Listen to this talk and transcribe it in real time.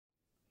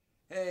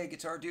Hey,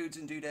 Guitar Dudes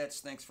and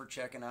Dudettes, thanks for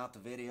checking out the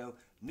video.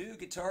 New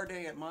guitar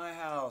day at my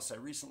house. I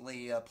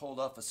recently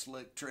pulled off a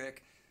slick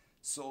trick.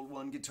 Sold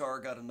one guitar,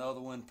 got another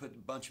one, put a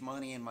bunch of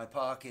money in my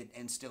pocket,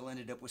 and still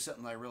ended up with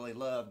something I really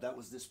loved. That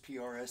was this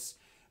PRS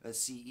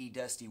CE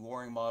Dusty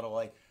Waring model.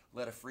 I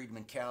let a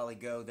Friedman Cali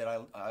go that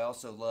I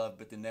also loved,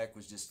 but the neck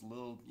was just a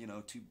little,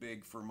 too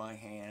big for my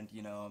hand.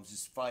 I was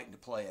just fighting to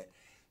play it.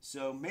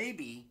 So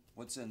maybe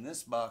what's in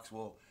this box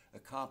will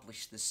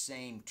accomplish the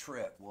same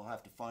trick. We'll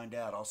have to find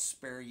out. I'll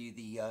spare you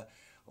the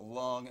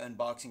long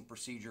unboxing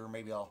procedure.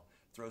 Maybe I'll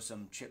throw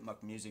some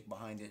chipmunk music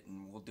behind it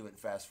and we'll do it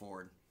fast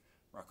forward.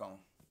 Rock on.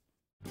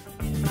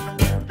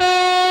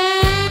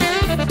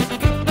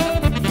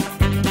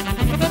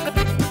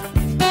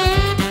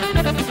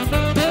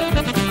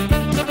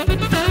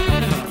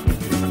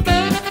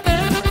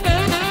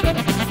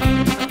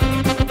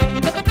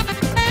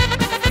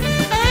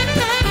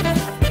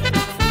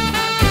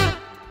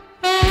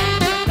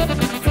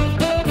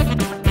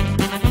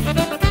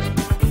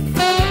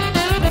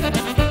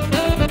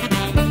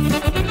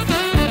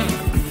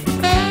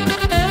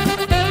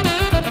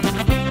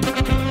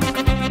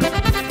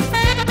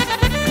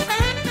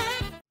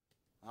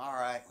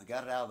 We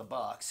got it out of the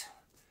box.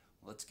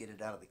 Let's get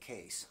it out of the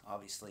case.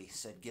 Obviously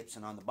said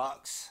Gibson on the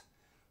box.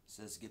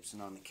 Says Gibson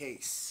on the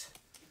case.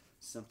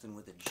 Something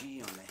with a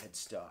G on the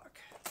headstock.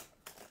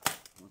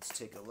 Let's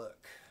take a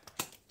look.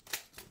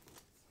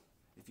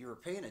 If you were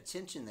paying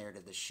attention there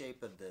to the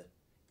shape of the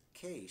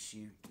case,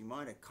 you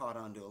might have caught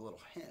on to a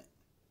little hint.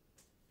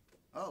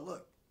 Oh,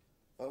 look.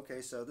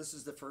 Okay, so this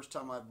is the first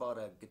time I've bought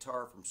a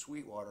guitar from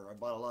Sweetwater. I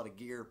bought a lot of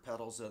gear,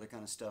 pedals, other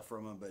kind of stuff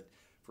from them, but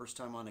first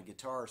time on a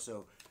guitar,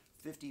 so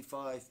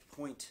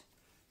 55-point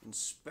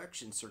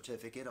inspection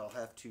certificate. I'll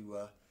have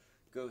to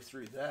go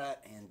through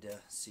that and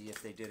see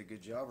if they did a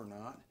good job or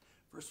not.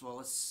 First of all,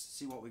 let's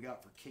see what we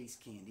got for case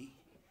candy.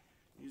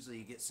 Usually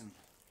you get some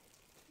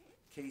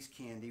case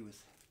candy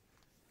with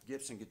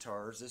Gibson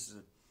guitars. This is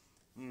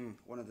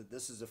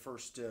this is the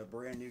first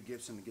brand new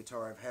Gibson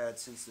guitar I've had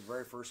since the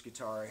very first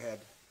guitar I had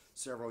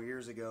several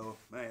years ago.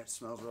 Man, it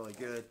smells really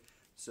good.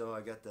 So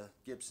I got the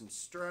Gibson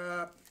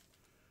strap,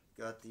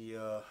 got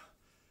the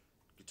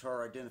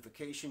guitar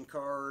identification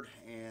card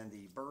and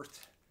the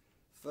birth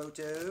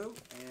photo,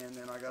 and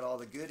then I got all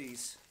the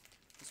goodies.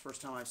 This is the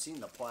first time I've seen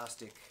the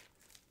plastic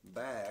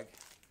bag.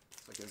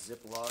 It's like a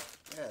Ziploc,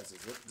 yeah, it's a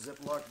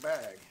Ziploc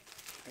bag.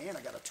 And I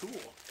got a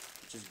tool,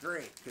 which is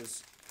great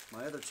because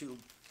my other two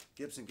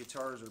Gibson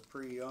guitars are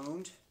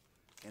pre-owned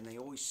and they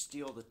always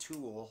steal the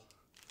tool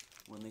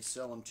when they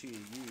sell them to you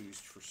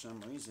used for some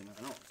reason.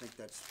 I don't think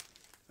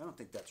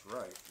that's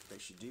right. They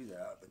should do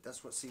that, but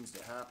that's what seems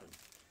to happen.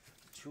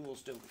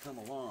 Tools don't come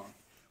along.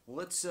 Well,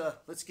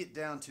 let's get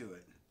down to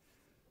it.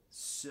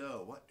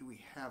 So what do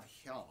we have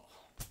here?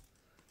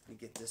 Let me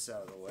get this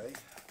out of the way.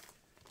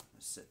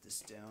 Let's set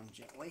this down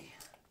gently,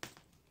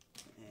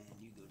 and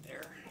you go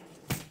there.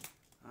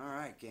 All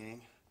right,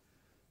 gang.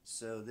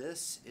 So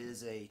this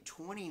is a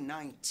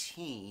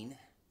 2019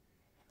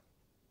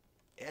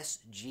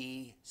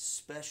 SG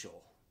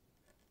Special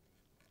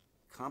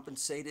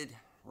compensated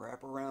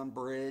wraparound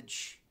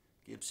bridge,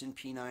 Gibson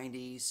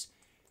P90s.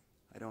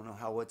 I don't know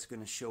how it's going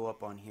to show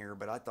up on here,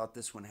 but I thought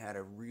this one had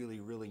a really,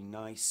 really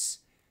nice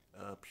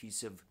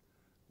piece of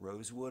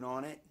rosewood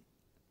on it.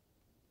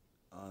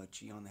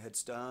 G on the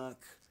headstock.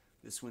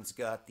 This one's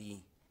got the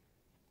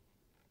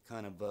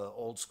kind of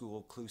old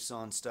school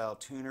Clouson style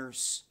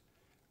tuners.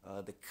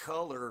 The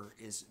color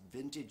is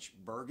vintage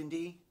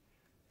burgundy.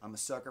 I'm a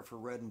sucker for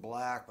red and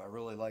black, but I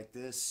really like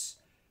this.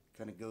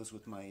 Kind of goes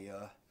with my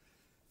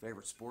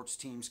favorite sports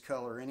team's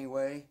color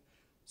anyway.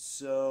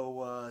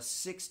 So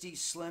 60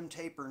 slim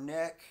taper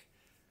neck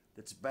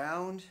that's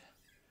bound.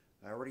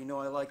 I already know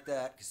I like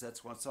that because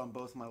that's what's on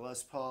both my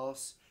Les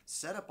Pauls.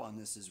 Setup on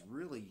this is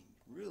really,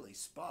 really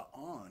spot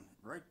on.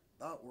 Right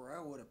about where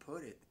I would have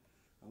put it.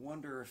 I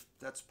wonder if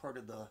that's part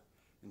of the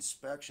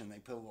inspection. They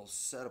put a little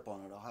setup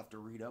on it. I'll have to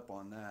read up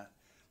on that.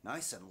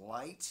 Nice and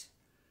light.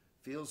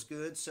 Feels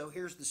good. So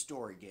here's the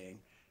story, gang.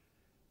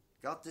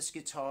 Got this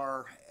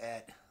guitar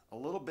at a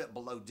little bit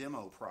below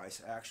demo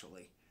price,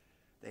 actually.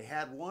 They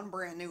had one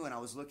brand new and I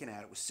was looking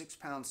at it. It was 6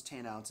 pounds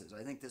 10 ounces.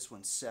 I think this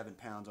one's 7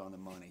 pounds on the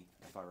money,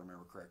 if I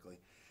remember correctly.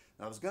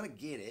 I was going to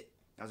get it.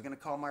 I was going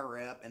to call my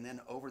rep, and then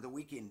over the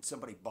weekend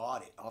somebody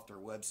bought it off their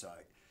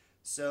website.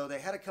 So they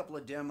had a couple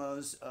of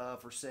demos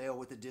for sale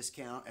with a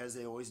discount, as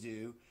they always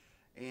do.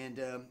 And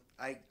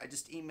I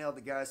just emailed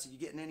the guy, said, "You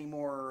getting any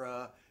more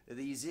of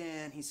these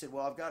in?" He said,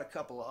 "Well, I've got a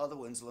couple of other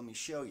ones. Let me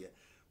show you."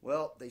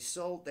 Well, they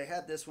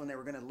had this one. They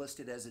were going to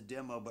list it as a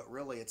demo, but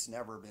really it's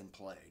never been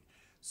played.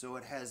 So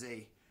it has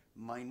a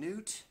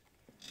minute,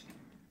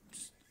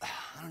 I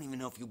don't even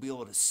know if you'll be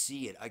able to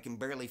see it. I can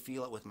barely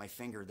feel it with my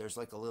finger. There's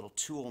like a little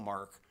tool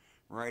mark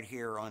right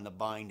here on the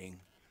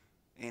binding.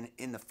 And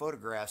in the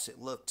photographs,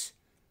 it looked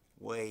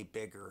way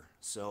bigger.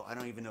 So I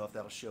don't even know if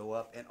that'll show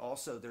up. And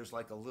also there's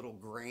like a little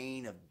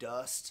grain of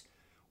dust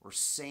or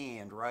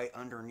sand right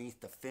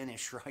underneath the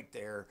finish right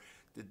there.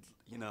 A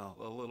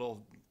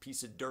little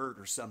piece of dirt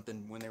or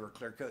something when they were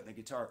clear coating the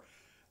guitar.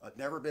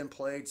 Never been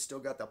played, still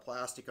got the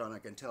plastic on. I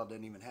can tell it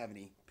didn't even have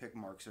any pick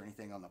marks or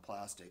anything on the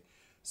plastic.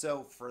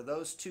 So for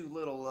those two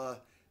little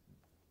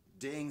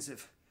dings,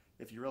 if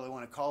you really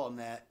want to call them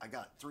that, I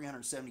got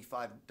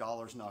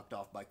 $375 knocked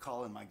off by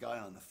calling my guy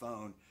on the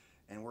phone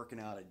and working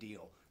out a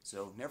deal.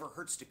 So never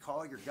hurts to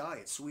call your guy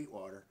at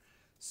Sweetwater.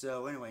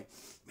 So anyway,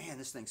 man,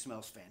 this thing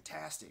smells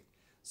fantastic.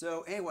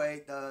 So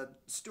anyway, the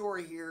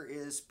story here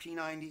is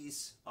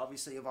P90s.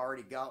 Obviously, I've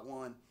already got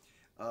one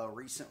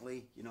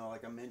recently. You know,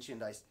 like I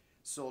mentioned, I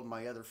sold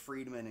my other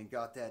Friedman and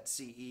got that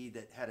CE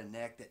that had a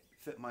neck that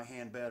fit my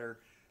hand better.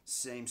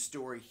 Same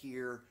story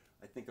here.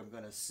 I think I'm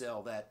going to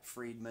sell that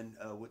Friedman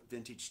with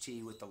vintage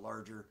T with the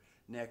larger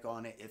neck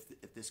on it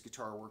if this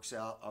guitar works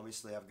out.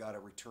 Obviously, I've got a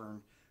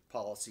return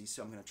policy,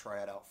 so I'm going to try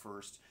it out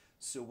first.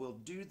 So we'll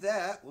do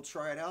that. We'll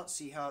try it out,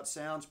 see how it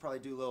sounds, probably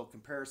do a little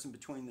comparison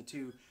between the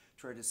two,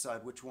 try to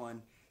decide which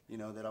one, you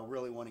know, that I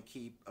really want to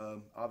keep.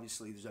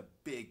 Obviously, there's a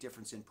big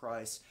difference in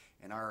price,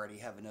 and I already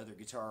have another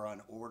guitar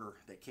on order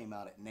that came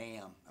out at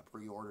NAMM, a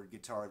pre-ordered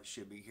guitar that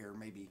should be here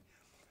maybe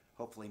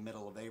hopefully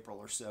middle of April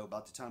or so,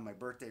 about the time my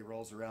birthday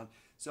rolls around.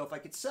 So if I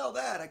could sell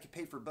that, I could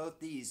pay for both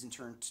these and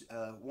turn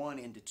one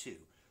into two.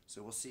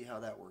 So we'll see how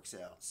that works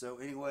out. So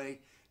anyway,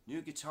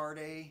 new Guitar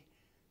Day,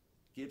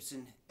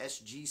 Gibson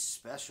SG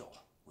Special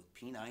with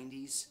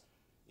P90s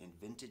in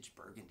vintage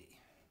burgundy.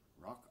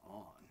 Rock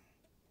on.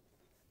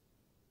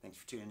 Thanks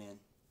for tuning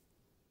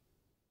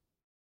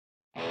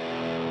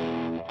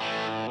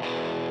in.